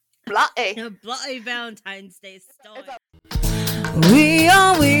bloody. A bloody Valentine's Day story. We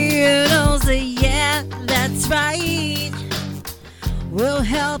are weirdos, yeah, that's right. We'll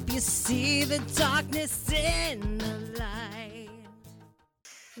help you see the darkness in the light.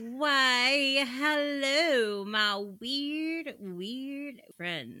 Why, hello, my weird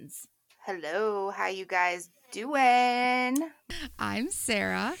friends. Hello, how you guys doing? I'm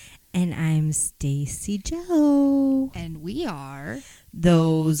Sarah. And I'm Stacy Joe. And we are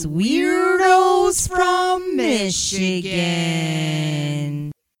Those weirdos from Michigan.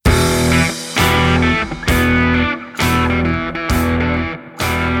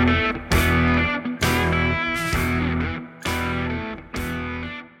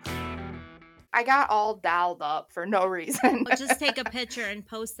 I got all dialed up for no reason. Just take a picture and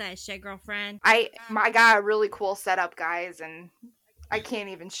post that shit, girlfriend. I got a really cool setup, guys, and I can't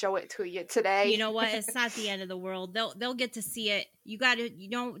even show it to you today. You know what? It's not the end of the world. They'll get to see it. You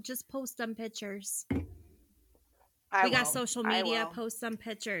just post some pictures. We got social media. Post some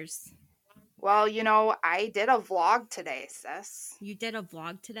pictures. Well, I did a vlog today, sis. You did a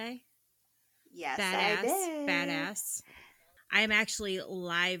vlog today? Yes, Badass. I did. Badass. I am actually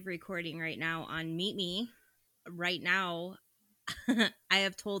live recording right now on Meet Me. Right now, I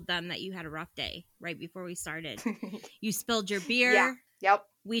have told them that you had a rough day right before we started. You spilled your beer. Yeah. Yep.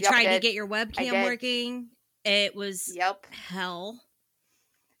 We tried to get your webcam working. It was hell.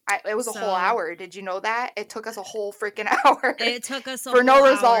 It was a whole hour. Did you know that? It took us a whole freaking hour. It took us for no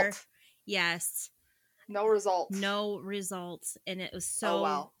result. Yes. No results. No results. And it was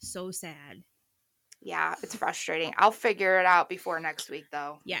so sad. Yeah, it's frustrating. I'll figure it out before next week,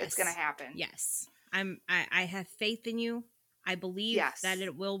 though. Yes. It's gonna happen. Yes. I have faith in you. I believe that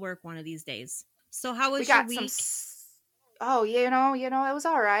it will work one of these days. So how was your week? It was all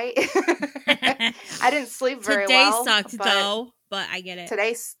right. I didn't sleep very well. Today sucked, though, but I get it.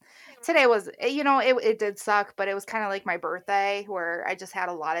 Today was, it did suck, but it was kind of like my birthday where I just had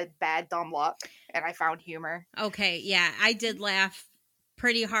a lot of bad, dumb luck, and I found humor. Okay, yeah, I did laugh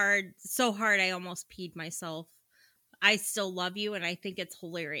pretty hard, so hard I almost peed myself. I still love you, and I think it's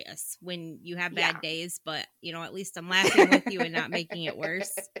hilarious when you have bad days, but, at least I'm laughing with you and not making it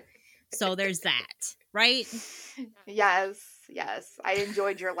worse. So there's that, right? Yes. I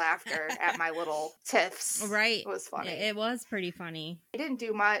enjoed your laughter at my little tiffs. Right. It was funny. It was pretty funny. I didn't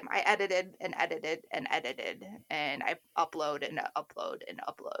do much. I edited, and I upload and upload and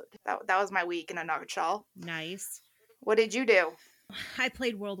upload. That was my week in a nutshell. Nice. What did you do? I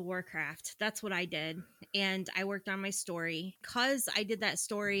played World of Warcraft. That's what I did. And I worked on my story. Because I did that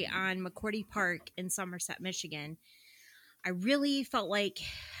story on McCourty Park in Somerset, Michigan, I really felt like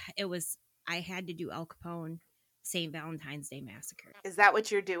I had to do Al Capone St. Valentine's Day Massacre. Is that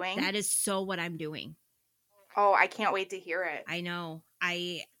what you're doing? That is so what I'm doing. Oh, I can't wait to hear it. I know.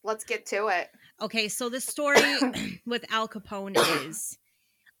 Let's get to it. Okay, so the story with Al Capone is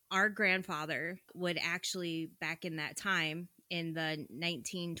our grandfather would actually, back in that time, in the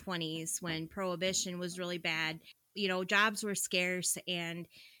 1920s when Prohibition was really bad, jobs were scarce, and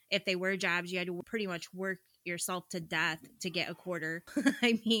if they were jobs, you had to pretty much work yourself to death to get a quarter.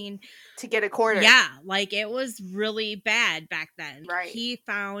 I mean, to get a quarter. Yeah, like it was really bad back then. Right. He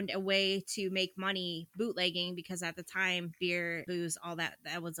found a way to make money bootlegging because at the time, beer, booze, all that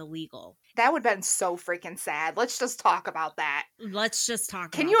was illegal. That would have been so freaking sad. Let's just talk about that.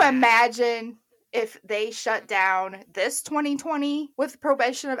 Can you imagine if they shut down this 2020 with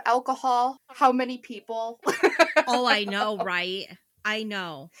prohibition of alcohol? How many people? Oh, I know, right? I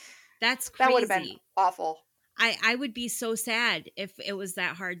know. That's crazy. That would have been awful. I would be so sad if it was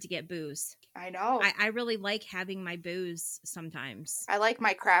that hard to get booze. I know. I really like having my booze sometimes. I like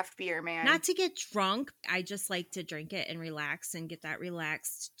my craft beer, man. Not to get drunk. I just like to drink it and relax and get that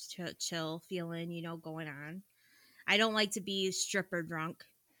relaxed, chill feeling, going on. I don't like to be stripper drunk.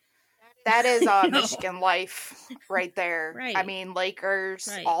 That is Michigan life right there. Right. I mean, Lakers,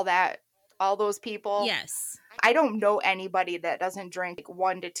 all that, all those people. Yes. I don't know anybody that doesn't drink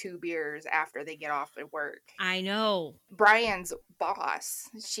 1 to 2 beers after they get off at work. I know. Brian's boss,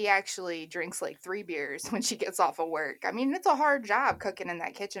 she actually drinks like 3 beers when she gets off of work. I mean, it's a hard job cooking in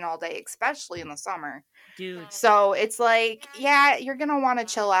that kitchen all day, especially in the summer. Dude. So it's like, yeah, you're going to want to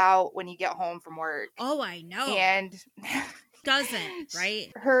chill out when you get home from work. Oh, I know. And doesn't,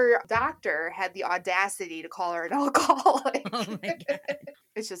 right? Her doctor had the audacity to call her an alcoholic. Oh my God.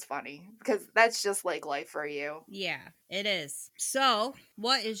 It's just funny because that's just like life for you. Yeah, it is. So,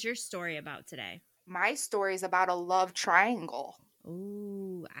 what is your story about today? My story is about a love triangle.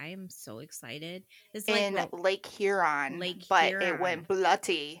 Ooh, I am so excited. It's in Lake Huron. It went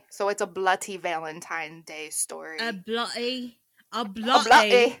bloody. So it's a bloody Valentine's Day story. A bloody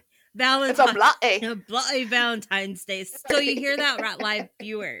It's a bloody. A bloody Valentine's Day. So you hear that, live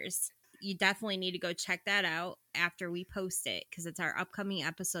viewers? You definitely need to go check that out after we post it, because it's our upcoming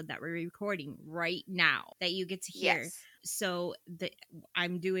episode that we're recording right now that you get to hear. Yes. So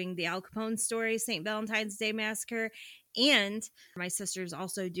I'm doing the Al Capone story, St. Valentine's Day Massacre, and my sister's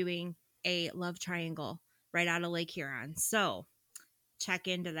also doing a love triangle right out of Lake Huron. So check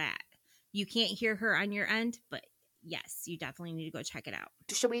into that. You can't hear her on your end, but yes, you definitely need to go check it out.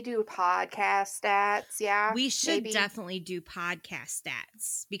 Should we do podcast stats? Yeah. We should maybe? definitely do podcast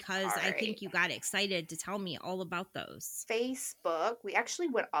stats, because All I right. think you got excited to tell me all about those. Facebook, we actually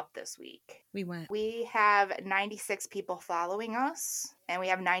went up this week. We have 96 people following us, and we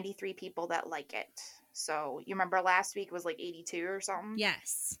have 93 people that like it. So you remember last week was like 82 or something?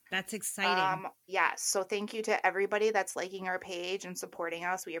 Yes, that's exciting. Yes. So thank you to everybody that's liking our page and supporting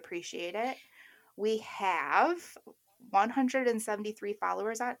us. We appreciate it. We have 173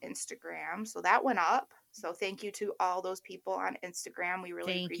 followers on Instagram, so that went up. So thank you to all those people on Instagram. We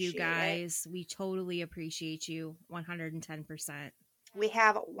really Thank you appreciate guys. We totally appreciate you 110%. We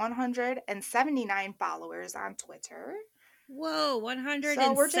have 179 followers on Twitter. Whoa,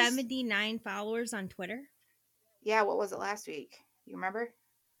 179 followers on Twitter? Yeah, what was it last week? You remember?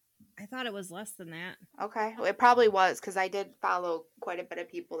 I thought it was less than that. Okay. Well, it probably was, because I did follow quite a bit of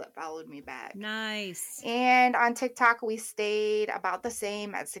people that followed me back. Nice. And on TikTok, we stayed about the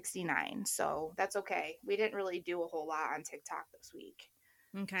same at 69. So that's okay. We didn't really do a whole lot on TikTok this week.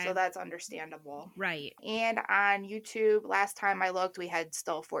 Okay. So that's understandable. Right. And on YouTube, last time I looked, we had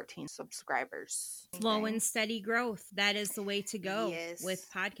still 14 subscribers. Slow and steady growth. That is the way to go with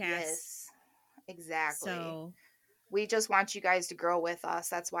podcasts. Yes, exactly. So we just want you guys to grow with us.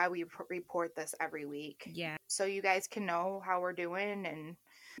 That's why we report this every week. Yeah. So you guys can know how we're doing, and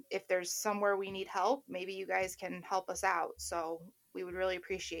if there's somewhere we need help, maybe you guys can help us out. So we would really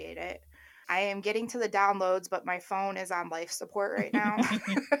appreciate it. I am getting to the downloads, but my phone is on life support right now.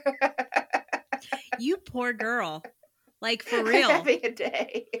 You poor girl. Like, for real. I'm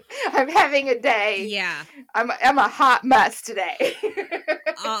having a day. Yeah. I'm a hot mess today.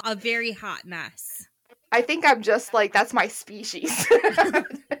 A very hot mess. I think I'm just like, that's my species.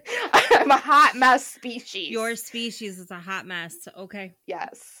 I'm a hot mess species. Your species is a hot mess. Okay.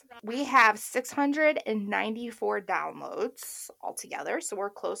 Yes. We have 694 downloads altogether, so we're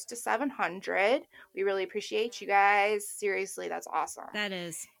close to 700. We really appreciate you guys. Seriously, that's awesome. That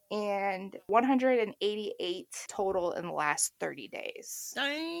is. And 188 total in the last 30 days.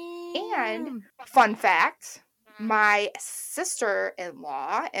 Damn. And fun fact, my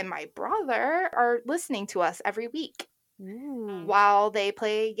sister-in-law and my brother are listening to us every week. Ooh. While they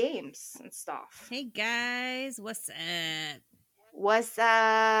play games and stuff. Hey guys, what's up? What's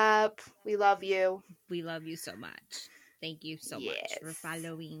up? We love you. We love you so much. Thank you so much for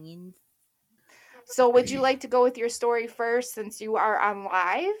following. So would you like to go with your story first, since you are on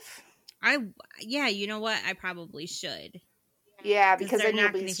live? Yeah, you know what? I probably should. Yeah, because then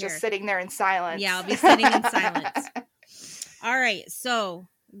you'll be just sitting there in silence. Yeah, I'll be sitting in silence. All right, so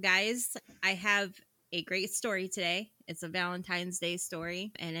guys, I have a great story today. It's a Valentine's Day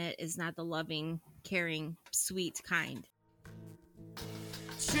story, and it is not the loving, caring, sweet kind.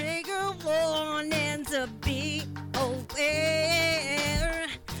 Trigger warning to be aware.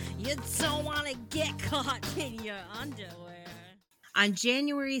 You don't want to get caught in your underwear. On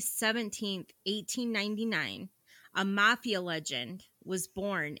January 17th, 1899, a mafia legend was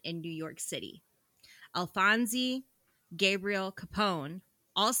born in New York City. Alfonso Gabriel Capone,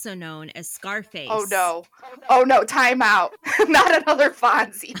 also known as Scarface. Oh no, time out. Not another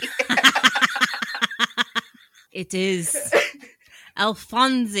Fonzie. It is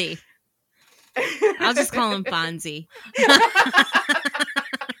Alfonso. I'll just call him Fonzie.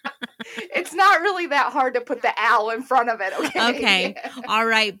 It's not really that hard to put the Al in front of it, okay? Okay, all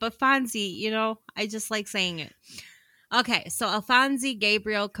right, but Fonzie, I just like saying it. Okay, so Alfonso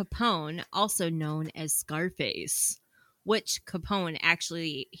Gabriel Capone, also known as Scarface, which Capone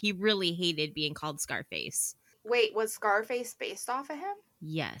actually, he really hated being called Scarface. Wait, was Scarface based off of him?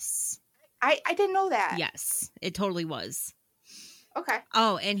 Yes. I didn't know that. Yes, it totally was. Okay.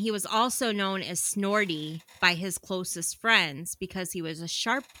 Oh, and he was also known as Snorty by his closest friends because he was a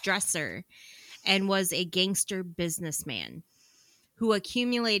sharp dresser and was a gangster businessman who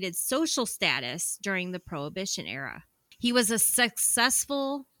accumulated social status during the Prohibition era. He was a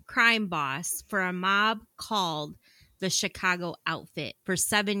successful crime boss for a mob called the Chicago Outfit for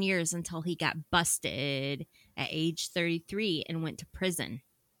 7 years until he got busted at age 33 and went to prison.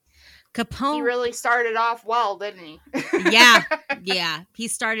 Capone. He really started off well, didn't he? Yeah. He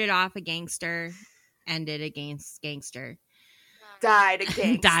started off a gangster, ended a gangster. Died a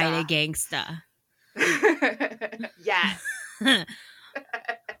gangsta. Died a gangsta. Yes.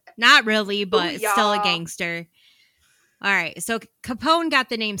 Not really, but Booyah. still a gangster. All right, so Capone got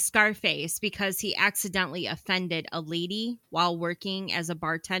the name Scarface because he accidentally offended a lady while working as a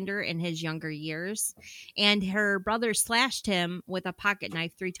bartender in his younger years, and her brother slashed him with a pocket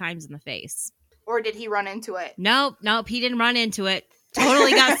knife 3 times in the face. Or did he run into it? Nope, he didn't run into it.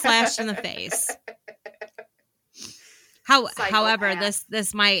 Totally got slashed in the face. However,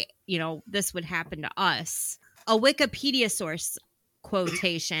 this might, this would happen to us. A Wikipedia source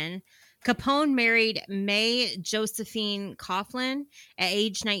quotation: Capone married May Josephine Coughlin at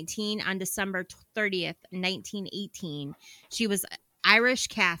age 19 on December 30th, 1918. She was Irish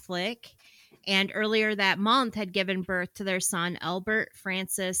Catholic, and earlier that month had given birth to their son, Albert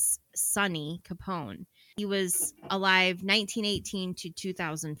Francis Sonny Capone. He was alive 1918 to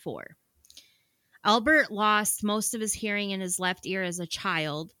 2004. Albert lost most of his hearing in his left ear as a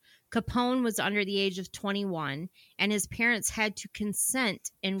child. Capone was under the age of 21, and his parents had to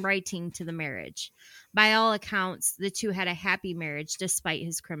consent in writing to the marriage. By all accounts, the two had a happy marriage despite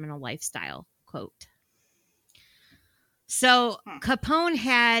his criminal lifestyle. Quote. So Capone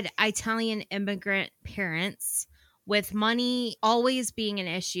had Italian immigrant parents, with money always being an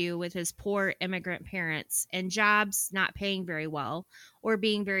issue with his poor immigrant parents and jobs not paying very well or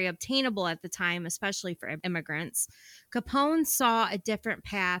being very obtainable at the time, especially for immigrants. Capone saw a different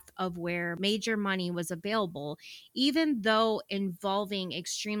path of where major money was available, even though involving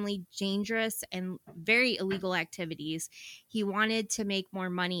extremely dangerous and very illegal activities. He wanted to make more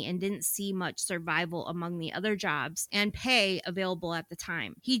money and didn't see much survival among the other jobs and pay available at the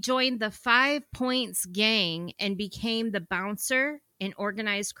time. He joined the 5 Points gang and became the bouncer in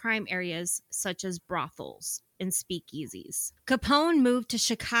organized crime areas such as brothels and speakeasies. Capone moved to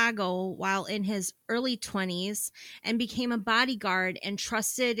Chicago while in his early 20s and became a bodyguard and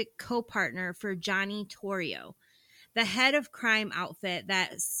trusted co-partner for Johnny Torrio, the head of crime outfit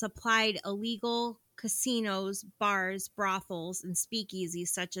that supplied illegal casinos, bars, brothels, and speakeasies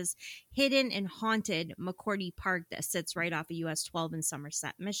such as hidden and haunted McCordy Park that sits right off of US 12 in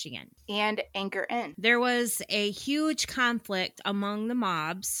Somerset, Michigan. And Anchor Inn. There was a huge conflict among the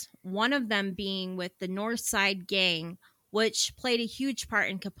mobs, one of them being with the North Side Gang, which played a huge part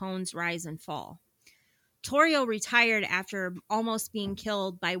in Capone's rise and fall. Torrio retired after almost being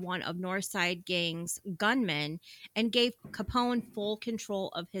killed by one of Northside Gang's gunmen and gave Capone full control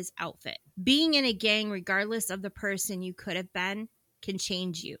of his outfit. Being in a gang, regardless of the person you could have been, can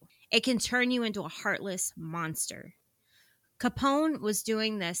change you. It can turn you into a heartless monster. Capone was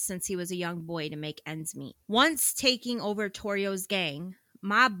doing this since he was a young boy to make ends meet. Once taking over Torrio's gang,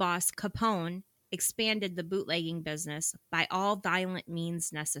 mob boss Capone expanded the bootlegging business by all violent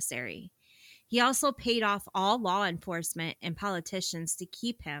means necessary. He also paid off all law enforcement and politicians to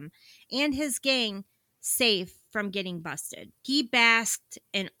keep him and his gang safe from getting busted. He basked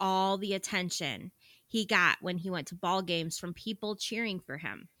in all the attention he got when he went to ball games from people cheering for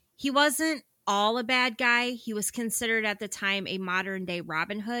him. He wasn't all a bad guy. He was considered at the time a modern day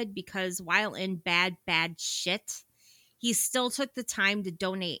Robin Hood because while in bad shit, he still took the time to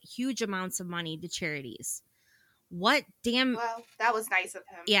donate huge amounts of money to charities. Well, that was nice of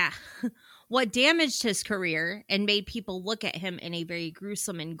him. Yeah. What damaged his career and made people look at him in a very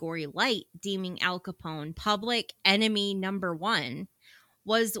gruesome and gory light, deeming Al Capone public enemy number 1,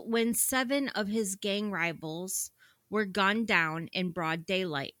 was when 7 of his gang rivals were gunned down in broad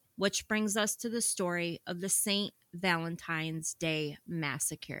daylight, which brings us to the story of the St. Valentine's Day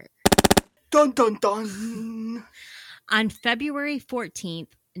Massacre. Dun, dun, dun. On February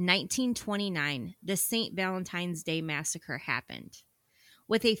 14th, 1929, the St. Valentine's Day Massacre happened.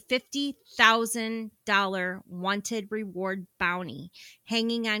 With a $50,000 wanted reward bounty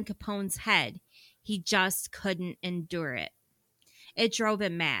hanging on Capone's head, he just couldn't endure it. It drove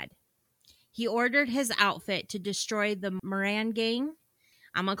him mad. He ordered his outfit to destroy the Moran Gang.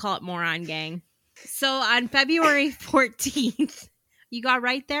 I'm going to call it Moron Gang. So on February 14th, you got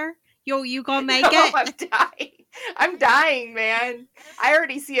right there? You gonna make it? I'm dying, man. I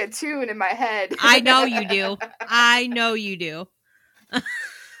already see a tune in my head. I know you do.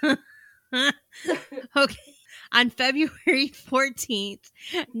 Okay. On February 14th,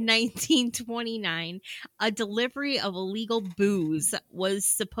 1929, a delivery of illegal booze was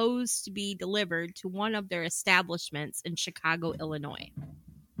supposed to be delivered to one of their establishments in Chicago, Illinois.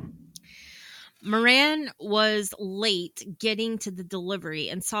 Moran was late getting to the delivery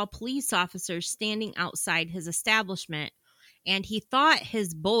and saw police officers standing outside his establishment, and he thought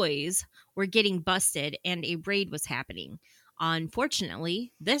his boys were getting busted and a raid was happening.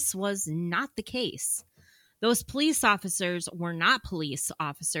 Unfortunately, this was not the case. Those police officers were not police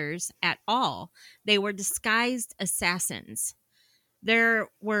officers at all. They were disguised assassins. There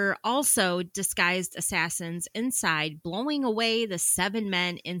were also disguised assassins inside, blowing away the 7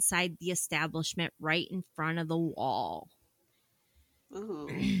 men inside the establishment right in front of the wall. Ooh.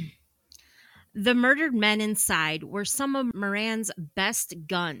 The murdered men inside were some of Moran's best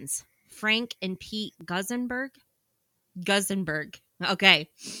guns, Frank and Pete Gusenberg. Okay.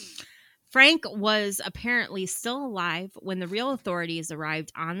 Frank was apparently still alive when the real authorities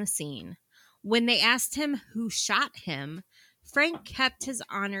arrived on the scene. When they asked him who shot him, Frank kept his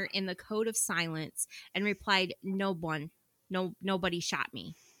honor in the code of silence and replied, nobody shot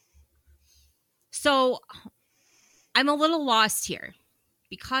me. So I'm a little lost here,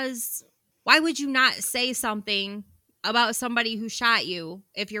 because why would you not say something about somebody who shot you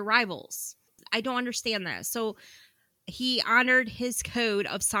if you're rivals? I don't understand that. So he honored his code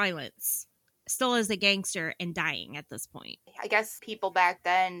of silence, still as a gangster and dying at this point. I guess people back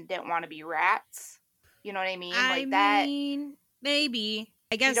then didn't want to be rats. You know what I mean? I mean, maybe.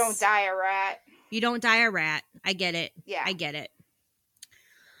 I guess you don't die a rat. You don't die a rat. I get it. Yeah. I get it.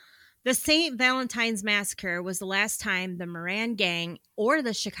 The St. Valentine's Massacre was the last time the Moran gang or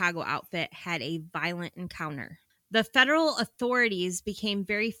the Chicago outfit had a violent encounter. The federal authorities became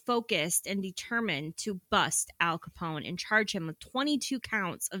very focused and determined to bust Al Capone and charge him with 22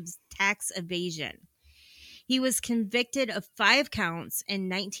 counts of tax evasion. He was convicted of 5 counts in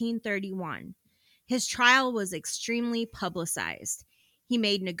 1931. His trial was extremely publicized. He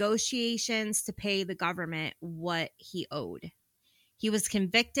made negotiations to pay the government what he owed. He was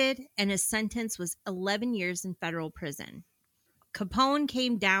convicted, and his sentence was 11 years in federal prison. Capone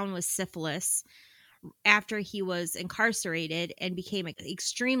came down with syphilis after he was incarcerated and became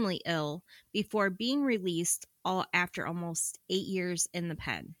extremely ill before being released after almost 8 years in the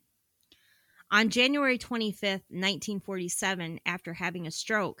pen. On January 25th, 1947, after having a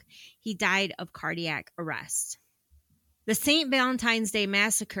stroke, he died of cardiac arrest. The St. Valentine's Day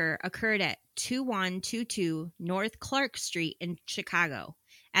Massacre occurred at 2122 North Clark Street in Chicago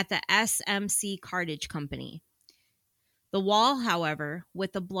at the SMC Cartage Company. The wall, however,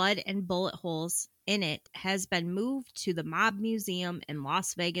 with the blood and bullet holes in it, has been moved to the Mob Museum in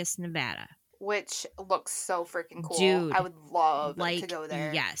Las Vegas, Nevada. Which looks so freaking cool. Dude, I would love to go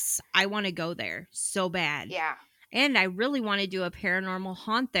there. Yes, I want to go there so bad. Yeah. And I really want to do a paranormal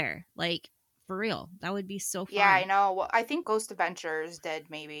haunt there. Like, for real. That would be so fun. Yeah, I know. Well, I think Ghost Adventures did,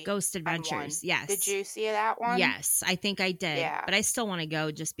 maybe. Ghost Adventures, yes. Did you see that one? Yes, I think I did. Yeah. But I still want to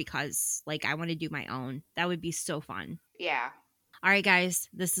go just because, like, I want to do my own. That would be so fun. Yeah. All right, guys.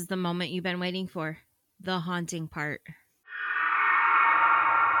 This is the moment you've been waiting for. The haunting part.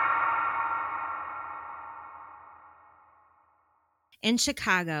 In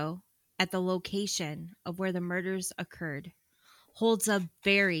Chicago, at the location of where the murders occurred, holds a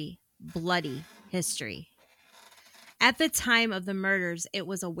very bloody history. At the time of the murders, it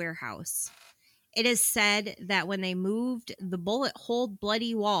was a warehouse. It is said that when they moved the bullet-holed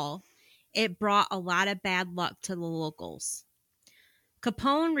bloody wall, it brought a lot of bad luck to the locals.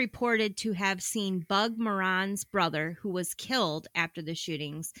 Capone reported to have seen Bug Moran's brother, who was killed after the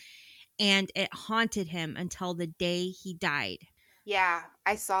shootings, and it haunted him until the day he died. Yeah,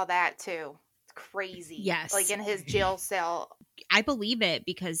 I saw that too. It's crazy. Yes. Like in his jail cell. I believe it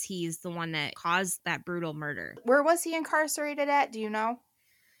because he's the one that caused that brutal murder. Where was he incarcerated at? Do you know?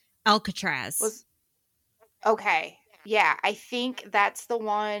 Alcatraz. Okay. Yeah, I think that's the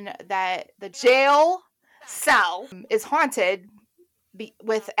one that the jail cell is haunted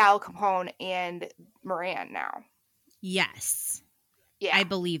with Al Capone and Moran now. Yes. Yeah. I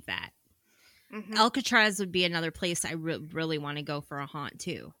believe that. Mm-hmm. Alcatraz would be another place I really want to go for a haunt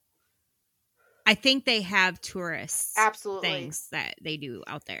too. I think they have tourist things that they do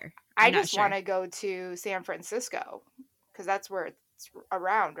out there. I just want to go to San Francisco because that's where it's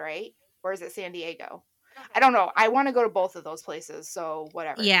around, right? Or is it San Diego? I don't know. I want to go to both of those places, so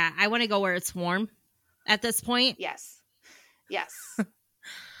whatever. Yeah, I want to go where it's warm at this point. Yes.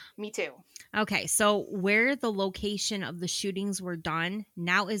 Me too. Okay, so where the location of the shootings were done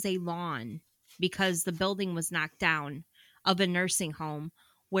now is a lawn because the building was knocked down of a nursing home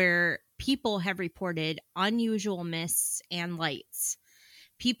where people have reported unusual mists and lights.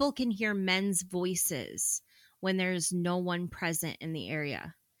 People can hear men's voices when there's no one present in the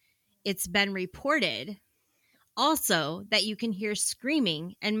area. It's been reported also that you can hear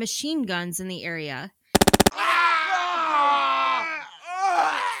screaming and machine guns in the area.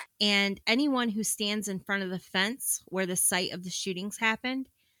 And anyone who stands in front of the fence where the site of the shootings happened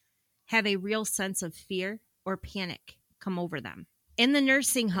have a real sense of fear or panic come over them. In the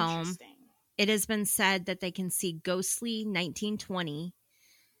nursing home, It has been said that they can see ghostly 1920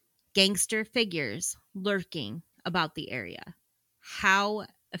 gangster figures lurking about the area. How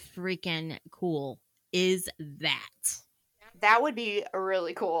freaking cool is that? That would be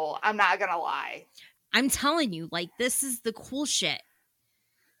really cool. I'm not going to lie. I'm telling you, like, this is the cool shit.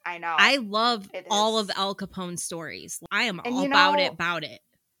 I know. I love It all is. of Al Capone's stories. I am And all you about know, it, about it.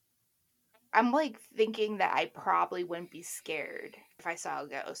 I'm like thinking that I probably wouldn't be scared if I saw a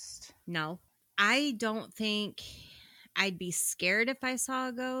ghost. No, I don't think I'd be scared if I saw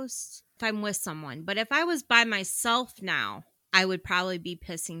a ghost if I'm with someone. But if I was by myself now, I would probably be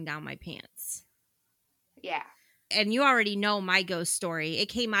pissing down my pants. Yeah. And you already know my ghost story. It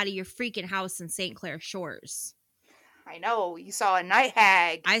came out of your freaking house in St. Clair Shores. I know. You saw a night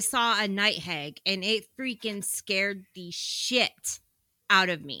hag. I saw a night hag and it freaking scared the shit out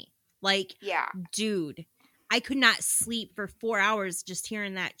of me. Like, Yeah. dude, I could not sleep for 4 hours just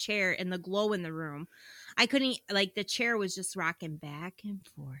hearing that chair and the glow in the room. I couldn't, like, the chair was just rocking back and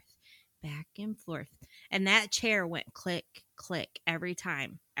forth, back and forth. And that chair went click, click every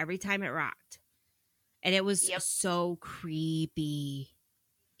time it rocked. And it was so creepy.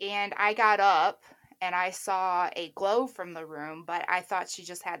 And I got up and I saw a glow from the room, but I thought she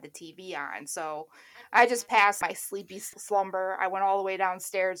just had the TV on. So I just passed my sleepy slumber. I went all the way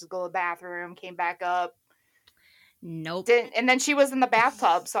downstairs to go to the bathroom, came back up. Nope. And then she was in the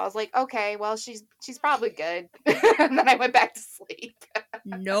bathtub, so I was like, okay, well, she's probably good. And then I went back to sleep.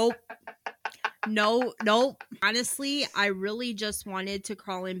 Nope. Nope. Honestly, I really just wanted to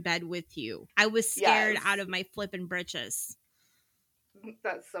crawl in bed with you. I was scared out of my flippin' britches.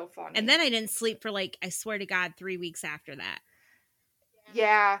 That's so funny. And then I didn't sleep for, like, I swear to God, 3 weeks after that.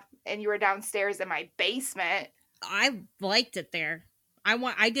 Yeah, and you were downstairs in my basement. I liked it there.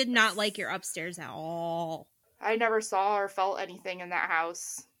 I did not like your upstairs at all. I never saw or felt anything in that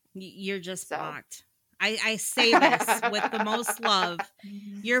house. You're just blocked. I say this with the most love.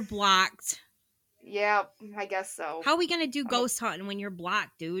 You're blocked. Yeah, I guess so. How are we going to do ghost hunting when you're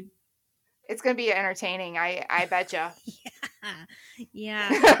blocked, dude? It's going to be entertaining, I betcha. Yeah.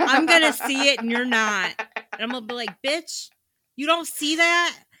 I'm going to see it and you're not. And I'm going to be like, bitch, you don't see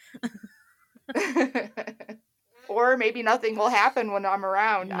that? Or maybe nothing will happen when I'm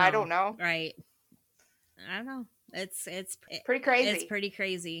around. No. I don't know. Right. I don't know. It's pretty crazy. It's pretty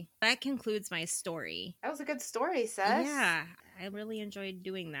crazy. That concludes my story. That was a good story, sis. Yeah. I really enjoyed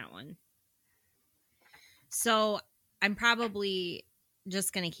doing that one. So I'm probably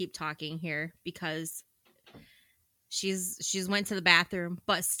just going to keep talking here because she's went to the bathroom,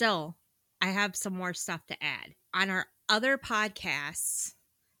 but still I have some more stuff to add. On our other podcasts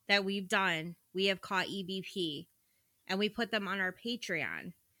that we've done, we have caught EVP and we put them on our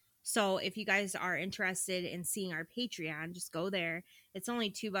Patreon. So if you guys are interested in seeing our Patreon, just go there. It's only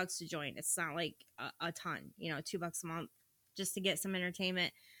 $2 to join. It's not like a ton, $2 a month just to get some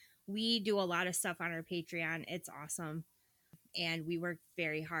entertainment. We do a lot of stuff on our Patreon. It's awesome. And we work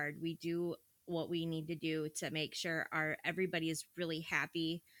very hard. We do what we need to do to make sure everybody is really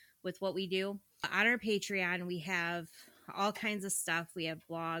happy with what we do. On our Patreon, we have all kinds of stuff. We have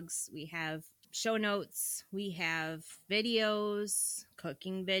blogs, we have show notes, we have videos,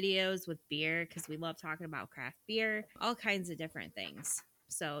 cooking videos with beer because we love talking about craft beer, all kinds of different things.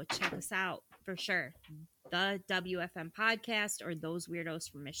 So check us out for sure. The WFM podcast or Those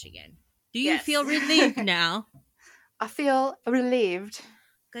Weirdos from Michigan. Do you feel relieved now? I feel relieved.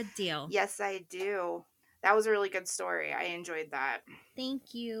 Good deal. Yes, I do. That was a really good story. I enjoyed that.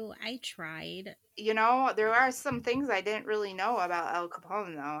 Thank you. I tried. There are some things I didn't really know about Al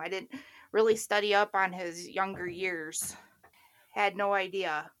Capone, though. I didn't really study up on his younger years. Had no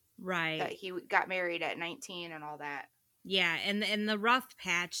idea. Right. That he got married at 19 and all that. Yeah, and the rough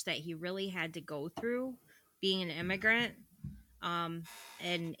patch that he really had to go through being an immigrant, and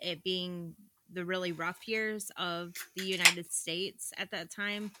it being the really rough years of the United States at that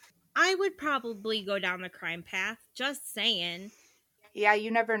time, I would probably go down the crime path. Just saying. Yeah, you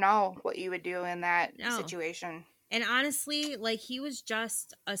never know what you would do in that situation. And honestly, like, he was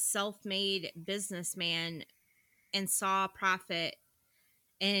just a self-made businessman and saw profit.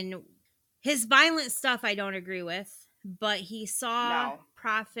 And his violent stuff I don't agree with, but he saw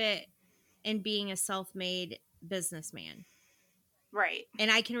profit in being a self-made businessman. Right. And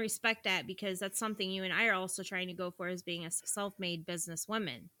I can respect that because that's something you and I are also trying to go for, as being a self-made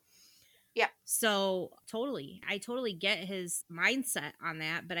businesswoman. Yeah. So I totally get his mindset on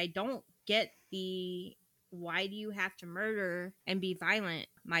that, but I don't get the why do you have to murder and be violent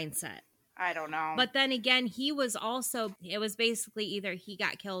mindset. I don't know. But then again, it was basically either he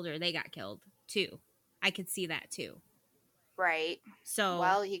got killed or they got killed too. I could see that too. Right. So,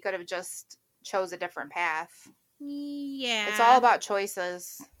 well, he could have just chose a different path. Yeah. It's all about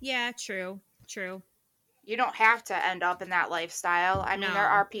choices. Yeah, true. True. You don't have to end up in that lifestyle. I mean, there No.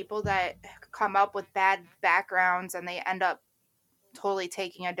 are people that come up with bad backgrounds and they end up totally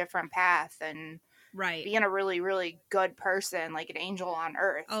taking a different path and Right. being a really, really good person, like an angel on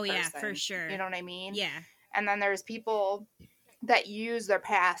earth. Oh, yeah, person. for sure. You know what I mean? Yeah. And then there's people that use their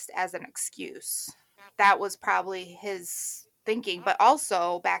past as an excuse. That was probably his thinking. But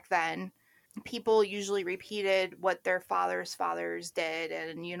also back then, people usually repeated what their fathers did,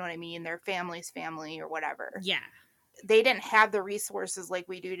 and you know what I mean, their family's family or whatever. Yeah. They didn't have the resources like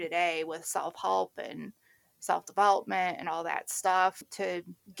we do today with self-help and self-development and all that stuff to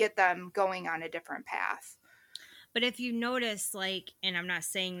get them going on a different path. But if you notice, like, and I'm not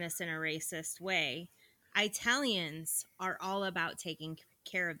saying this in a racist way, Italians are all about taking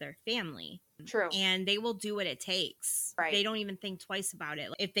care of their family. True. And they will do what it takes. Right. They don't even think twice about it.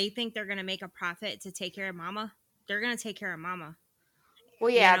 If they think they're going to make a profit to take care of mama, they're going to take care of mama. Well,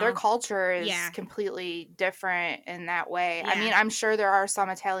 yeah, You know? their culture is Yeah. completely different in that way. I Yeah. mean, I'm sure there are some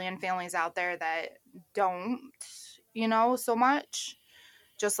Italian families out there that don't, so much,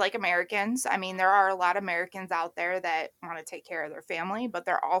 just like Americans. I mean, there are a lot of Americans out there that want to take care of their family, but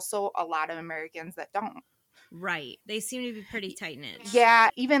there are also a lot of Americans that don't. Right. They seem to be pretty tight-knit. Yeah,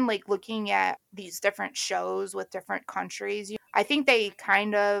 even like looking at these different shows with different countries, I think they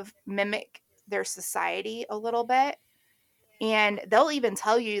kind of mimic their society a little bit. And they'll even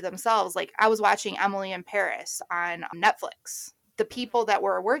tell you themselves, like I was watching Emily in Paris on Netflix. The people that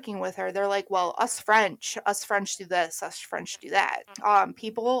were working with her, they're like, well, us French do this, us French do that.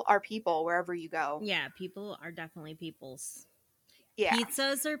 People are people wherever you go. Yeah, people are definitely peoples. Yeah.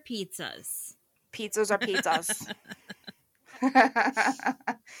 Pizzas are pizzas. Pizzas are pizzas.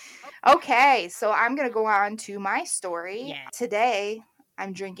 Okay, so I'm going to go on to my story. Yeah. Today,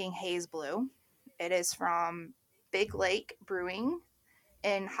 I'm drinking Haze Blue. It is from Big Lake Brewing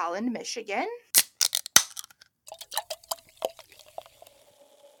in Holland, Michigan.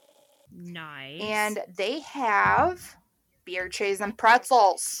 Nice. And they have beer trays and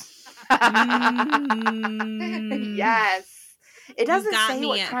pretzels. Yes. It doesn't got say me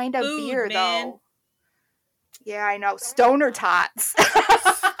what at kind of food, beer, man. though. Yeah, I know. Stoner Tots.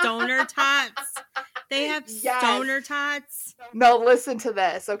 Stoner tots. They have Yes. stoner tots. No, listen to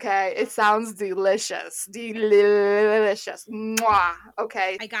this, okay? It sounds delicious. Delicious. Mwah.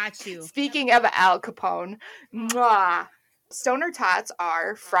 Okay. I got you. Speaking of Al Capone, mwah. Stoner Tots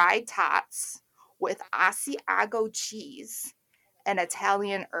are fried tots with Asiago cheese and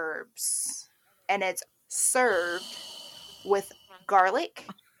Italian herbs. And it's served with garlic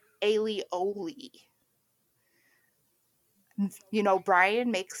aioli.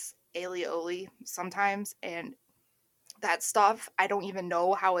 Brian makes aioli sometimes, and that stuff, I don't even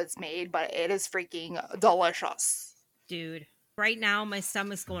know how it's made, but it is freaking delicious. Dude, right now my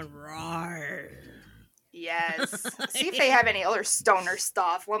stomach's going roar. Yes. See if they have any other stoner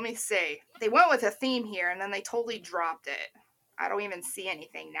stuff. Let me see. They went with a theme here, and then they totally dropped it. I don't even see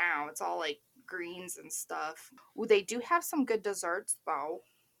anything now. It's all like greens and stuff. Ooh, they do have some good desserts, though.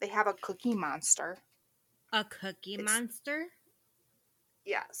 They have a Cookie Monster. A Cookie Monster?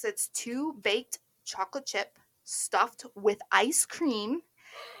 Yes, it's 2 baked chocolate chip stuffed with ice cream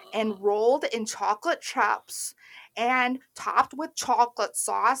and rolled in chocolate chips and topped with chocolate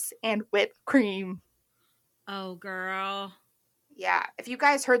sauce and whipped cream. Oh, girl. Yeah, if you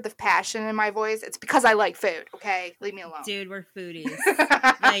guys heard the passion in my voice, it's because I like food, okay? Leave me alone. Dude, we're foodies.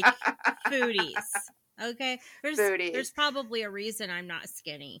 Like, foodies. Okay? Foodies. There's probably a reason I'm not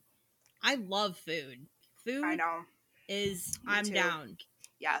skinny. I love food. Food I know. is, Me I'm too. down.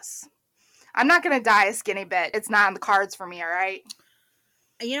 Yes. I'm not going to die a skinny bit. It's not on the cards for me, all right?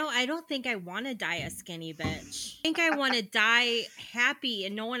 I don't think I want to die a skinny bitch. I think I want to die happy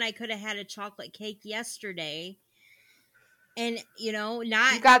and knowing I could have had a chocolate cake yesterday. And,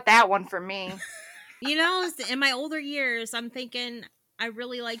 not... You got that one for me. In my older years, I'm thinking I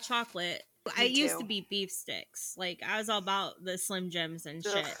really like chocolate. I used too. to be beef sticks. Like, I was all about the Slim Jims and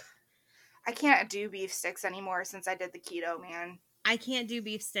Ugh. shit. I can't do beef sticks anymore since I did the keto, man. I can't do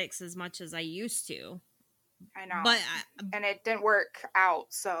beef sticks as much as I used to. I know. But and it didn't work out,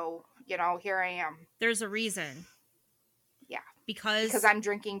 so, here I am. there's a reason. Yeah. Because I'm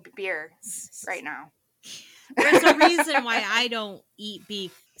drinking beer right now. there's a reason why I don't eat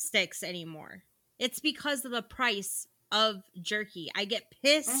beef sticks anymore. It's because of the price of jerky. I get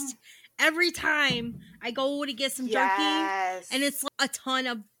pissed every time I go to get some jerky, Yes. and it's like a ton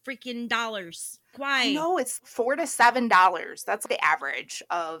of freaking dollars. Why? I know, it's $4 to $7. That's the average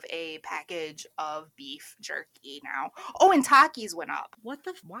of a package of beef jerky now. Oh, and Takis went up. What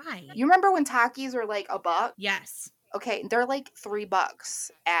the? Why? You remember when Takis were like $1? Yes. Okay, they're like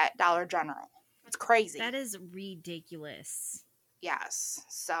 $3 at Dollar General. It's crazy. That is ridiculous. Yes.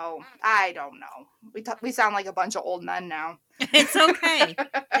 So, I don't know. We sound like a bunch of old men now. It's okay.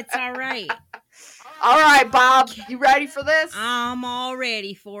 It's all right. All right, Bob. You ready for this? I'm all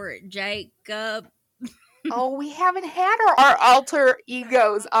ready for it, Jacob. Oh, we haven't had our alter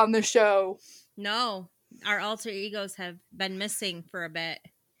egos on the show. No, our alter egos have been missing for a bit.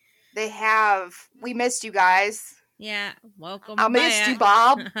 They have. We missed you guys. Yeah, welcome I back. missed you,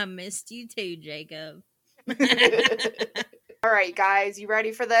 Bob. I missed you too, Jacob. All right, guys, you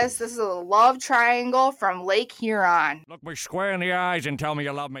ready for this? This is a love triangle from Lake Huron. Look me square in the eyes and tell me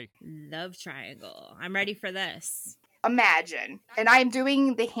you love me. Love triangle. I'm ready for this. Imagine, and I'm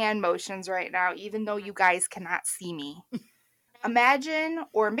doing the hand motions right now, even though you guys cannot see me. Imagine,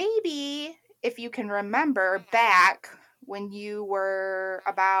 or maybe if you can remember back when you were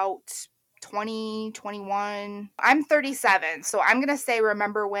about 20, 21. I'm 37, so I'm going to say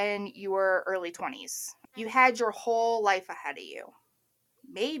remember when you were early 20s. You had your whole life ahead of you.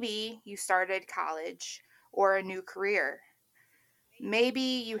 Maybe you started college or a new career. Maybe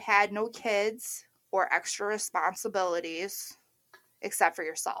you had no kids or extra responsibilities except for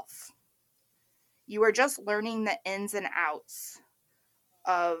yourself. You were just learning the ins and outs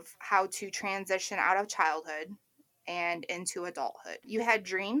of how to transition out of childhood and into adulthood. You had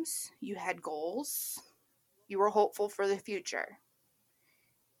dreams, you had goals, you were hopeful for the future.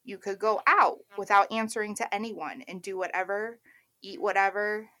 You could go out without answering to anyone and do whatever, eat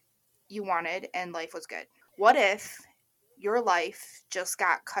whatever you wanted, and life was good. What if your life just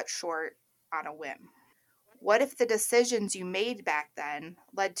got cut short on a whim? What if the decisions you made back then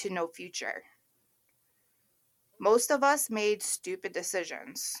led to no future? Most of us made stupid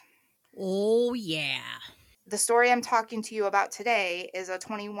decisions. Oh, yeah. The story I'm talking to you about today is a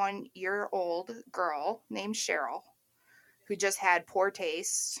 21-year-old girl named Cheryl who just had poor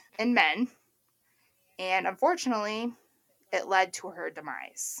taste in men, and unfortunately, it led to her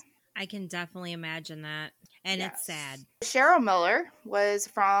demise. I can definitely imagine that. And Yes. it's sad. Cheryl Miller was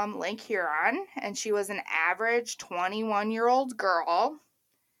from Lake Huron, and she was an average 21-year-old girl.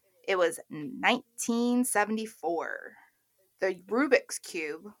 It was 1974. The Rubik's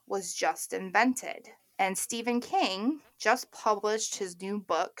Cube was just invented, and Stephen King just published his new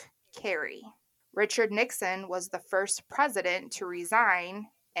book, Carrie. Richard Nixon was the first president to resign,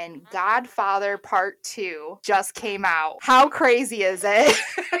 and Godfather Part 2 just came out. How crazy is it?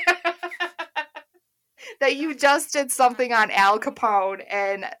 That you just did something on Al Capone,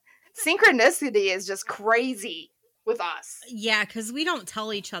 and synchronicity is just crazy with us. Yeah, because we don't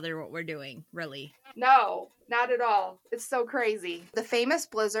tell each other what we're doing, really. No, not at all. It's so crazy. The famous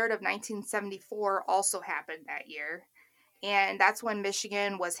blizzard of 1974 also happened that year, and that's when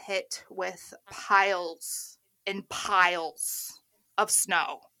Michigan was hit with piles and piles of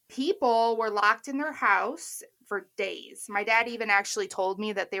snow. People were locked in their house for days. My dad even actually told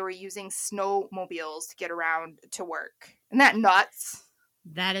me that they were using snowmobiles to get around to work. Isn't that nuts?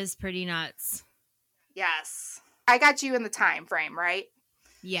 That is pretty nuts. Yes. I got you in the time frame, right?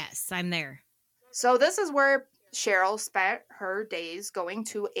 Yes, I'm there. So this is where Cheryl spent her days going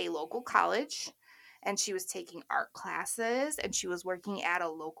to a local college, and she was taking art classes, and she was working at a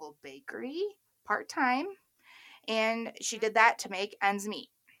local bakery part-time, and she did that to make ends meet.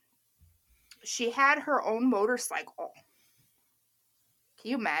 She had her own motorcycle. Can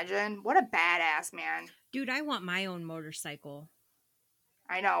you imagine? What a badass, man. Dude, I want my own motorcycle.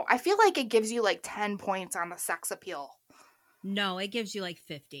 I know. I feel like it gives you like 10 points on the sex appeal. No, it gives you like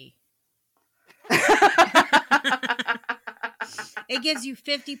 50. It gives you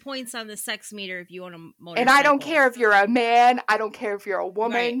 50 points on the sex meter if you own a motorcycle. And I don't care if you're a man. I don't care if you're a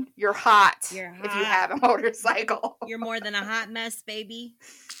woman. Right. You're hot, You're if you hot. have a motorcycle. You're more than a hot mess, baby.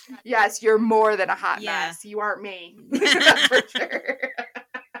 Yes, you're more than a hot Yeah. mess. You aren't me. That's for sure.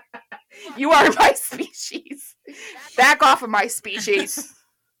 You are my species. Back off of my species.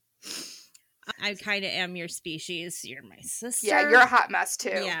 I kind of am your species. You're my sister. Yeah, you're a hot mess too.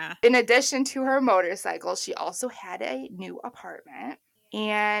 Yeah. In addition to her motorcycle, she also had a new apartment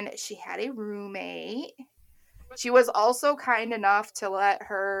and she had a roommate. She was also kind enough to let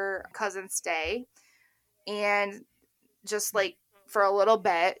her cousin stay and just like for a little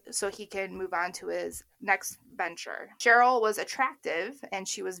bit so he can move on to his next venture. Cheryl was attractive and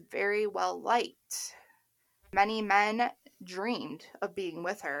she was very well liked. Many men dreamed of being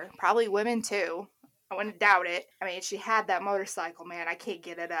with her. Probably women too. I wouldn't doubt it. I mean, she had that motorcycle, man. I can't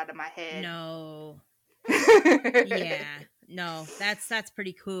get it out of my head. No. Yeah. No. That's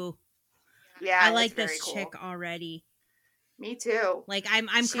pretty cool. Yeah, I it's like very this cool. chick already. Me too. Like I'm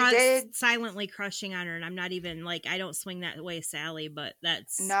silently crushing on her, and I'm not even like, I don't swing that way, Sally. But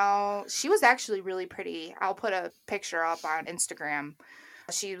that's No, she was actually really pretty. I'll put a picture up on Instagram.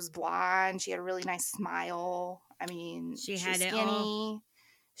 She was blonde. She had a really nice smile. I mean, She she had was it skinny. all.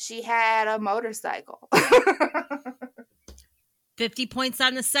 She had a motorcycle. 50 points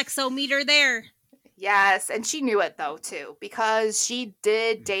on the sexometer there. Yes, and she knew it though too, because she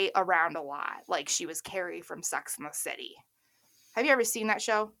did date around a lot. Like she was Carrie from Sex and the City. Have you ever seen that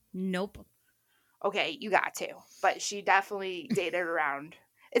show? Nope. Okay, you got to. But she definitely dated around.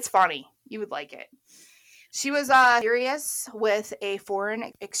 It's funny. You would like it. She was serious with a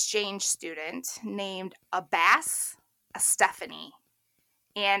foreign exchange student named Abbas Stephanie.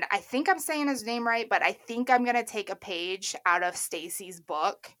 And I think I'm saying his name right, but I think I'm going to take a page out of Stacy's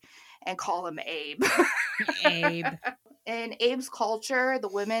book and call him Abe. Abe. In Abe's culture, the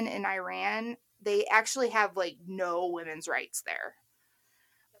women in Iran, they actually have like no women's rights there.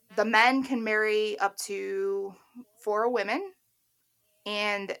 The men can marry up to 4 women,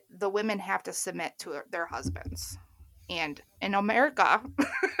 and the women have to submit to their husbands. And in America,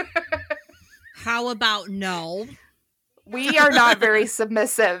 How about no? we are not very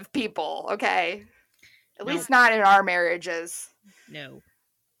submissive people, okay? At No. least not in our marriages. No.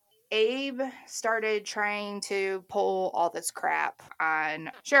 Abe started trying to pull all this crap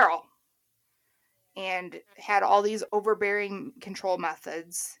on Cheryl and had all these overbearing control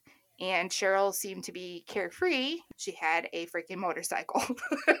methods. And Cheryl seemed to be carefree. She had a freaking motorcycle.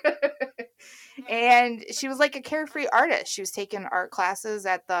 And she was like a carefree artist. She was taking art classes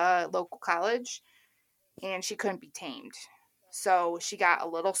at the local college, and she couldn't be tamed. So she got a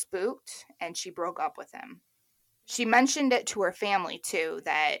little spooked, and she broke up with him. She mentioned it to her family, too,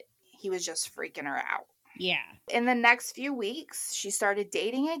 that he was just freaking her out. Yeah. In the next few weeks, she started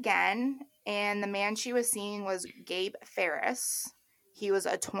dating again, and the man she was seeing was Gabe Ferris. He was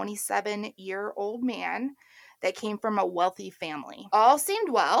a 27-year-old man that came from a wealthy family. All seemed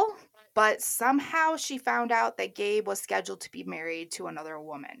well, but somehow she found out that Gabe was scheduled to be married to another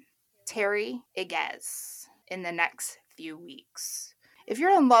woman, Terry Igez, in the next few weeks. If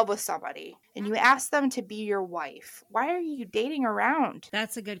you're in love with somebody and you ask them to be your wife, why are you dating around?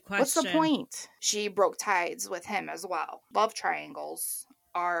 That's a good question. What's the point? She broke ties with him as well. Love triangles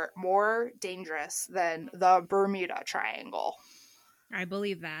are more dangerous than the Bermuda Triangle. I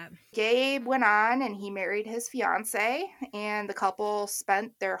believe that. Gabe went on and he married his fiance, and the couple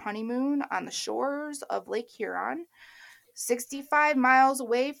spent their honeymoon on the shores of Lake Huron, 65 miles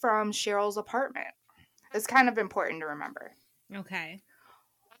away from Cheryl's apartment. It's kind of important to remember. Okay.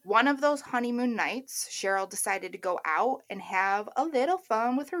 One of those honeymoon nights, Cheryl decided to go out and have a little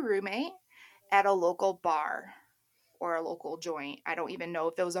fun with her roommate at a local bar or a local joint. I don't even know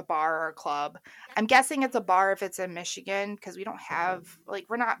if it was a bar or a club. I'm guessing it's a bar if it's in Michigan, because we don't have, like,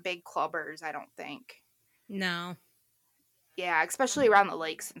 we're not big clubbers, I don't think. No. Yeah, especially around the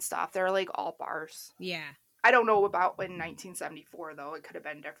lakes and stuff. They're like all bars. Yeah. I don't know about in 1974, though. It could have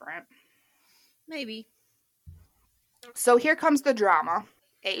been different. Maybe. So here comes the drama.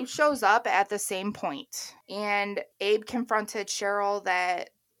 Abe shows up at the same point, and Abe confronted Cheryl that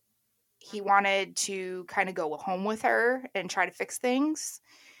he wanted to kind of go home with her and try to fix things.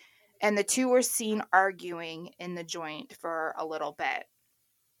 And the two were seen arguing in the joint for a little bit.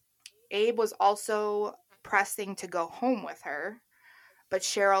 Abe was also pressing to go home with her, but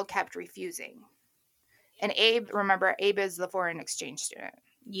Cheryl kept refusing. And Abe, remember, Abe is the foreign exchange student,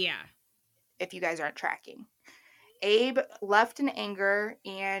 Yeah. if you guys aren't tracking. Abe left in anger,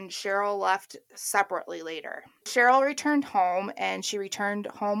 and Cheryl left separately later. Cheryl returned home, and she returned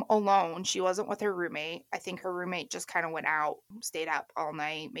home alone. She wasn't with her roommate. I think her roommate just kind of went out, stayed up all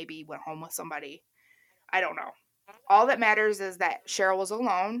night, maybe went home with somebody. I don't know. All that matters is that Cheryl was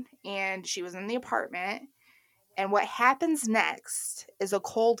alone, and she was in the apartment. And what happens next is a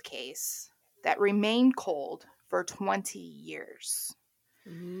cold case that remained cold for 20 years.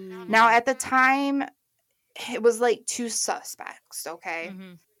 Ooh. Now, at the time, it was like 2 suspects, okay?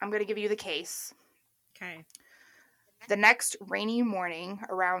 Mhm. I'm going to give you the case. Okay. The next rainy morning,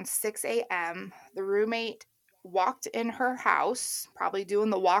 around 6 a.m., the roommate walked in her house, probably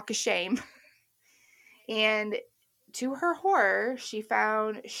doing the walk of shame. And to her horror, she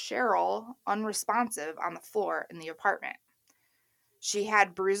found Cheryl unresponsive on the floor in the apartment. She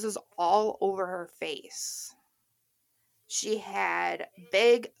had bruises all over her face. She had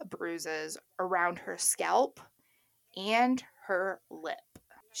big bruises around her scalp and her lip.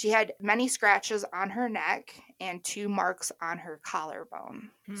 She had many scratches on her neck and 2 marks on her collarbone.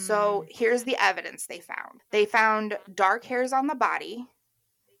 So here's the evidence they found. They found dark hairs on the body.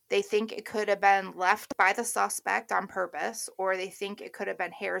 They think it could have been left by the suspect on purpose, or they think it could have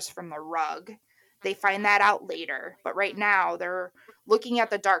been hairs from the rug. They find that out later, but right now they're looking at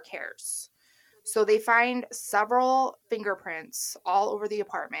the dark hairs. So they find several fingerprints all over the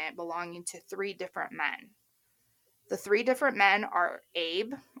apartment belonging to 3 different men. The 3 different men are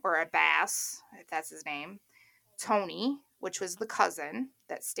Abe, or Abbas, if that's his name, Tony, which was the cousin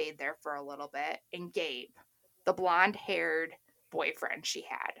that stayed there for a little bit, and Gabe, the blonde-haired boyfriend she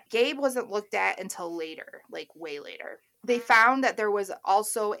had. Gabe wasn't looked at until later, like way later. They found that there was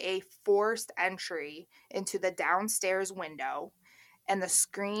also a forced entry into the downstairs window, and the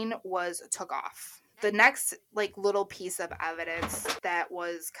screen was took off. The next little piece of evidence that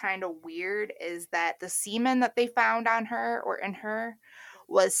was kind of weird is that the semen that they found on her or in her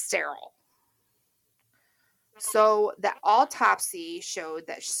was sterile. So the autopsy showed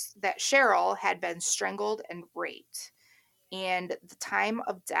that Cheryl had been strangled and raped, and the time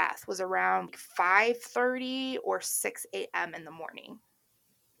of death was around 5:30 or 6 a.m. in the morning.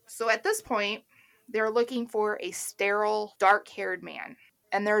 So at this point, they're looking for a sterile, dark-haired man,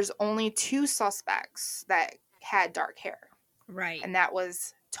 and there's only 2 suspects that had dark hair, Right. and that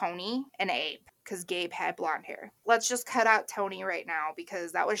was Tony and Abe, because Gabe had blonde hair. Let's just cut out Tony right now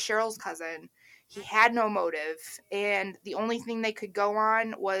because that was Cheryl's cousin. He had no motive, and the only thing they could go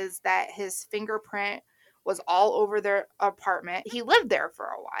on was that his fingerprint was all over their apartment. He lived there for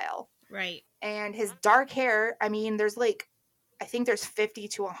a while. Right. And his dark hair, I mean, there's I think there's 50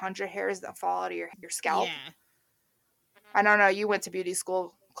 to 100 hairs that fall out of your scalp. Yeah. I don't know. You went to beauty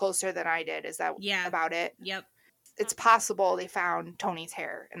school closer than I did. Is that about it? Yep. It's possible they found Tony's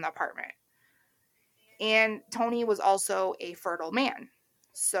hair in the apartment. And Tony was also a fertile man.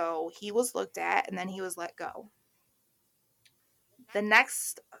 So he was looked at and then he was let go. The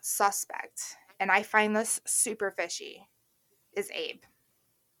next suspect, and I find this super fishy, is Abe.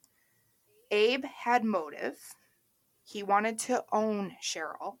 Abe had motive. He wanted to own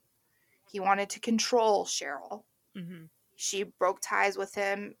Cheryl. He wanted to control Cheryl. Mm-hmm. She broke ties with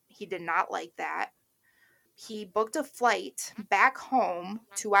him. He did not like that. He booked a flight back home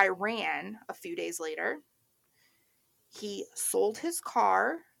to Iran a few days later. He sold his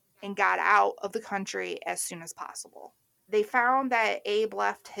car and got out of the country as soon as possible. They found that Abe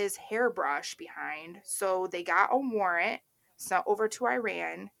left his hairbrush behind, so they got a warrant sent over to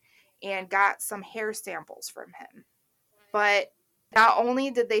Iran and got some hair samples from him. But not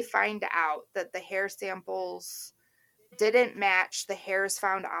only did they find out that the hair samples didn't match the hairs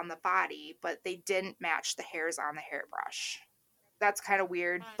found on the body, but they didn't match the hairs on the hairbrush. That's kind of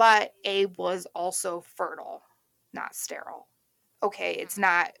weird, but Abe was also fertile, not sterile. Okay, it's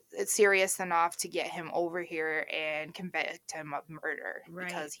serious enough to get him over here and convict him of murder, Right.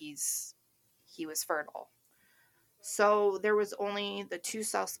 Because he was fertile. So there was only the 2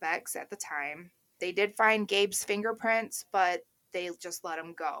 suspects at the time. They did find Gabe's fingerprints, but they just let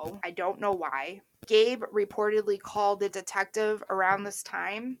him go. I don't know why. Gabe reportedly called the detective around this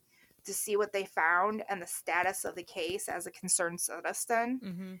time to see what they found and the status of the case as a concerned citizen.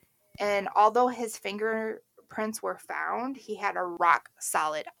 Mm-hmm. And although his fingerprints were found, he had a rock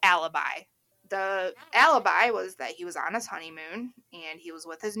solid alibi. The alibi was that he was on his honeymoon and he was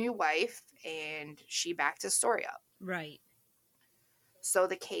with his new wife and she backed his story up. Right. So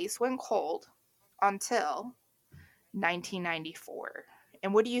the case went cold until 1994.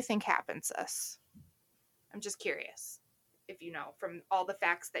 And what do you think happened, sis? I'm just curious if you know from all the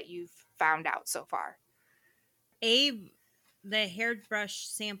facts that you've found out so far. Abe, the hairbrush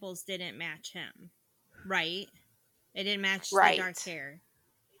samples didn't match him, right? It didn't match Right. the dark hair.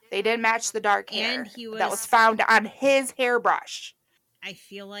 They did match the dark hair And that was found on his hairbrush. I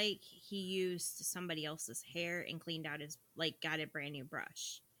feel like he used somebody else's hair and cleaned out his, got a brand new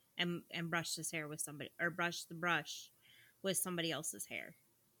brush and brushed his hair with somebody, or brushed the brush with somebody else's hair.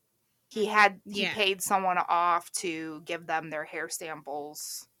 He Yeah. paid someone off to give them their hair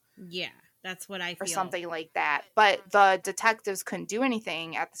samples. Yeah, that's what I feel. Or something like that. But the detectives couldn't do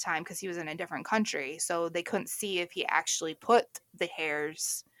anything at the time because he was in a different country. So they couldn't see if he actually put the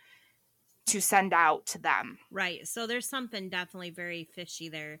hairs to send out to them. Right. So there's something definitely very fishy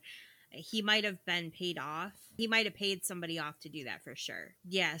there. He might have been paid off. He might have paid somebody off to do that for sure.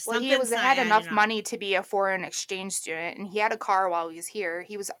 Yeah. Well, he had enough money to be a foreign exchange student, and he had a car while he was here.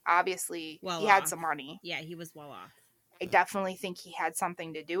 He was obviously, he had some money. Yeah, he was well off. I definitely think he had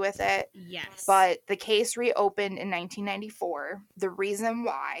something to do with it. Yes. But the case reopened in 1994. The reason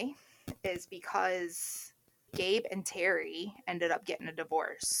why is because Gabe and Terry ended up getting a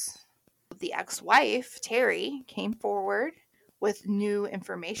divorce. The ex-wife, Terry, came forward with new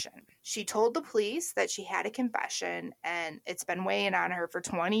information. She told the police that she had a confession and it's been weighing on her for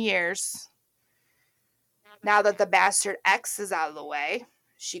 20 years. Now that the bastard ex is out of the way,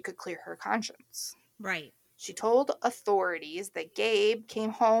 she could clear her conscience. Right. She told authorities that Gabe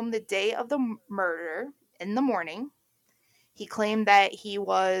came home the day of the murder in the morning. He claimed that he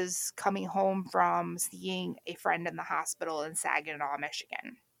was coming home from seeing a friend in the hospital in Saginaw,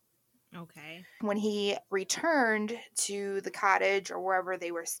 Michigan. Okay. When he returned to the cottage or wherever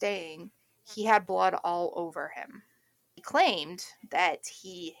they were staying, he had blood all over him. He claimed that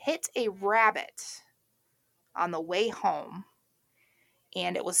he hit a rabbit on the way home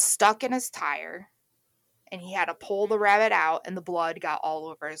and it was stuck in his tire and he had to pull the rabbit out and the blood got all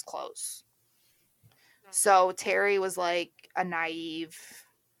over his clothes. So Terry was like a naive,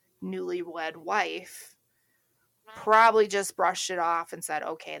 newlywed wife, probably just brushed it off and said,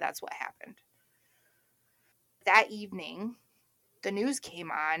 okay, that's what happened. That evening, the news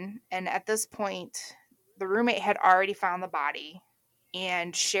came on, and at this point, the roommate had already found the body,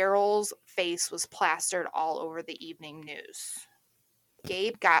 and Cheryl's face was plastered all over the evening news.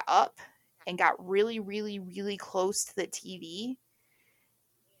 Gabe got up and got really, really, really close to the TV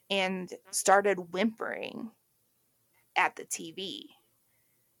and started whimpering at the TV.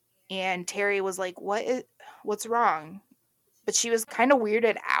 And Terry was like, what's wrong? But she was kind of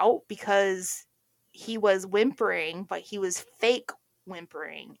weirded out because he was whimpering, but he was fake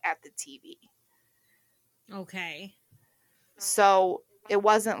whimpering at the TV. Okay. So it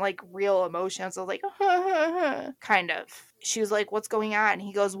wasn't like real emotions. I was like, kind of. She was like, what's going on?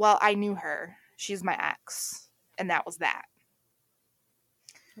 He goes, well, I knew her. She's my ex. And that was that.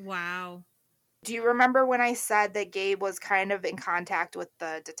 Wow. Do you remember when I said that Gabe was kind of in contact with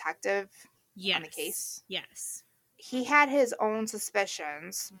the detective Yes. on the case? Yes. He had his own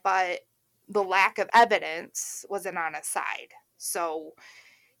suspicions, but the lack of evidence wasn't on his side. So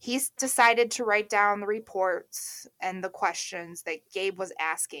he's decided to write down the reports and the questions that Gabe was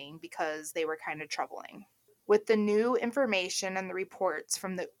asking because they were kind of troubling. With the new information and the reports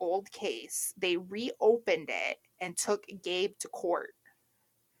from the old case, they reopened it and took Gabe to court.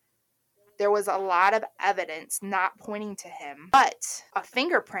 There was a lot of evidence not pointing to him, but a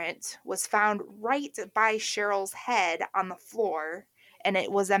fingerprint was found right by Cheryl's head on the floor, and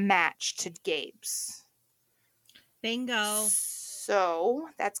it was a match to Gabe's. Bingo. So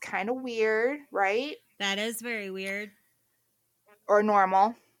that's kind of weird, right? That is very weird. Or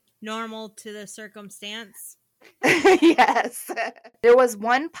normal. Normal to the circumstance. Yes. There was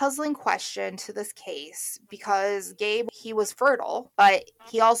one puzzling question to this case because Gabe, he was fertile, but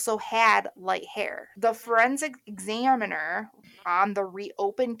he also had light hair. The forensic examiner on the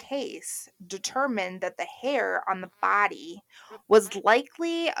reopened case determined that the hair on the body was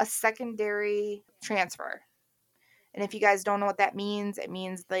likely a secondary transfer. And if you guys don't know what that means, it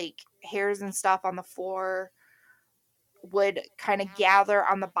means like hairs and stuff on the floor would kind of gather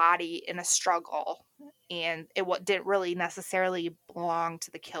on the body in a struggle, and it didn't really necessarily belong to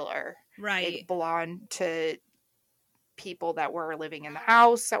the killer. Right. It belonged to people that were living in the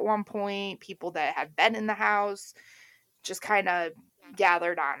house at one point, people that had been in the house, just kind of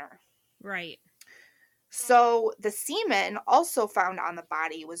gathered on her. Right. So the semen also found on the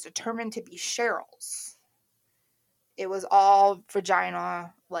body was determined to be Cheryl's. It was all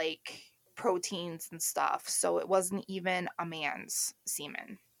vagina like proteins and stuff, so it wasn't even a man's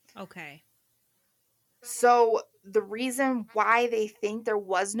semen. Okay. So the reason why they think there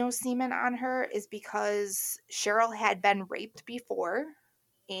was no semen on her is because Cheryl had been raped before,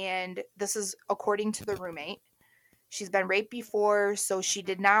 and this is according to the roommate. She's been raped before, so she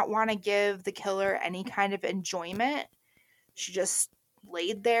did not want to give the killer any kind of enjoyment. She just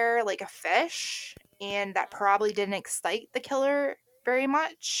laid there like a fish, and that probably didn't excite the killer very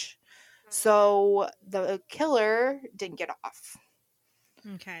much. So the killer didn't get off.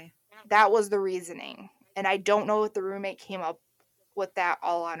 Okay. That was the reasoning. And I don't know if the roommate came up with that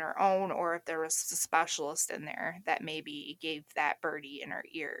all on her own or if there was a specialist in there that maybe gave that birdie in her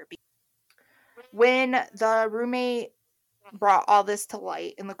ear. When the roommate brought all this to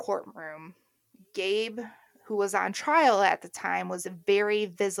light in the courtroom, Gabe, who was on trial at the time, was very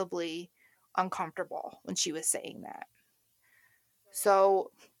visibly uncomfortable when she was saying that.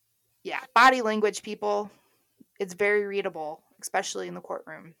 So, yeah, body language, people, it's very readable, especially in the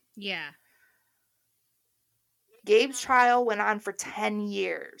courtroom. Yeah. Gabe's trial went on for 10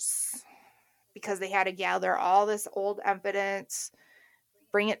 years because they had to gather all this old evidence,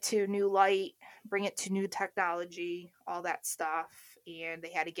 bring it to new light, bring it to new technology, all that stuff. And they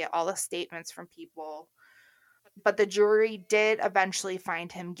had to get all the statements from people. But the jury did eventually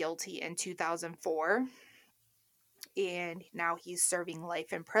find him guilty in 2004, and now he's serving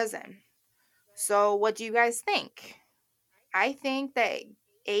life in prison. So, what do you guys think? I think that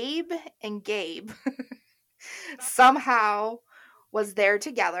Abe and Gabe somehow was there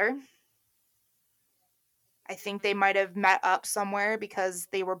together. I think they might have met up somewhere because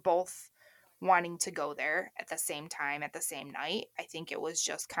they were both wanting to go there at the same time at the same night. I think it was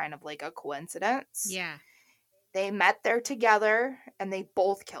just kind of like a coincidence. Yeah. They met there together and they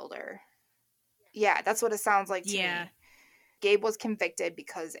both killed her. Yeah, that's what it sounds like to Yeah. me. Gabe was convicted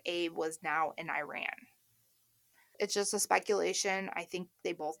because Abe was now in Iran. It's just a speculation. I think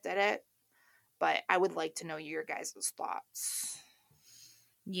they both did it, but I would like to know your guys' thoughts.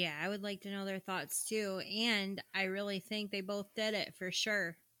 Yeah, I would like to know their thoughts too. And I really think they both did it for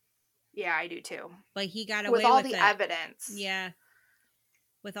sure. Yeah, I do too. But he got away With all with the it. evidence. Yeah.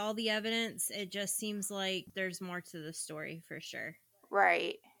 With all the evidence, it just seems like there's more to the story for sure.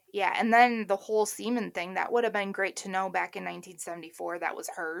 Right. Yeah, and then the whole semen thing, that would have been great to know back in 1974. That was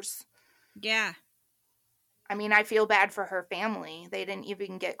hers. Yeah. I mean, I feel bad for her family. They didn't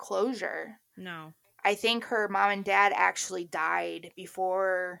even get closure. No. I think her mom and dad actually died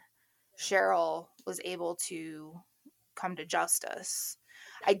before Cheryl was able to come to justice.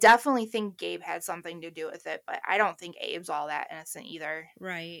 I definitely think Gabe had something to do with it, but I don't think Abe's all that innocent either.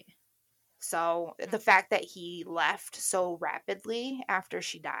 Right. So the fact that he left so rapidly after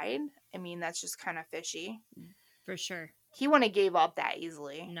she died, I mean, that's just kind of fishy. For sure. He wouldn't have gave up that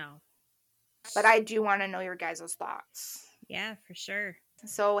easily. No. But I do want to know your guys' thoughts. Yeah, for sure.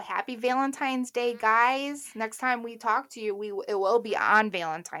 So happy Valentine's Day, guys. Next time we talk to you, it will be on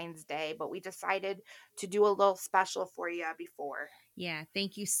Valentine's Day, but we decided to do a little special for you before. Yeah,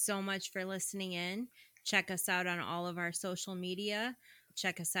 thank you so much for listening in. Check us out on all of our social media.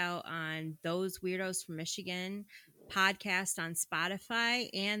 Check us out on Those Weirdos from Michigan podcast on Spotify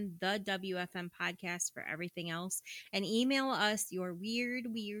and the WFM podcast for everything else. And email us your weird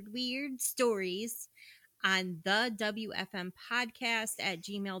stories on the WFM podcast at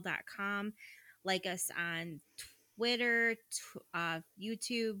gmail.com. Like us on Twitter,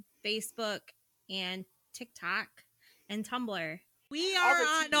 YouTube, Facebook, and TikTok and Tumblr. We All are the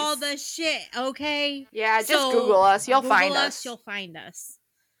on Ts. all the shit, okay? Yeah, just So, Google us. You'll Google find us. You'll find us.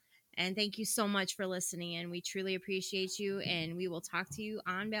 And thank you so much for listening, and we truly appreciate you, and we will talk to you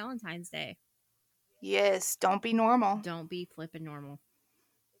on Valentine's Day. Yes, don't be normal. Don't be flipping normal.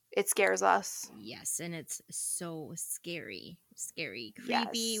 It scares us. Yes, and it's so scary. Scary. Creepy.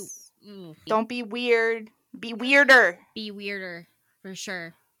 Yes. Ooh. Don't be weird. Be weirder. Be weirder, for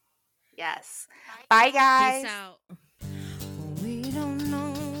sure. Yes. Bye, guys. Peace out. We don't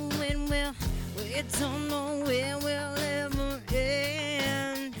know when we don't know where we'll ever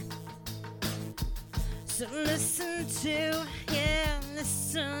end. So listen to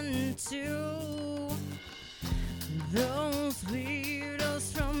those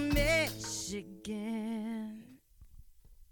weirdos from Michigan.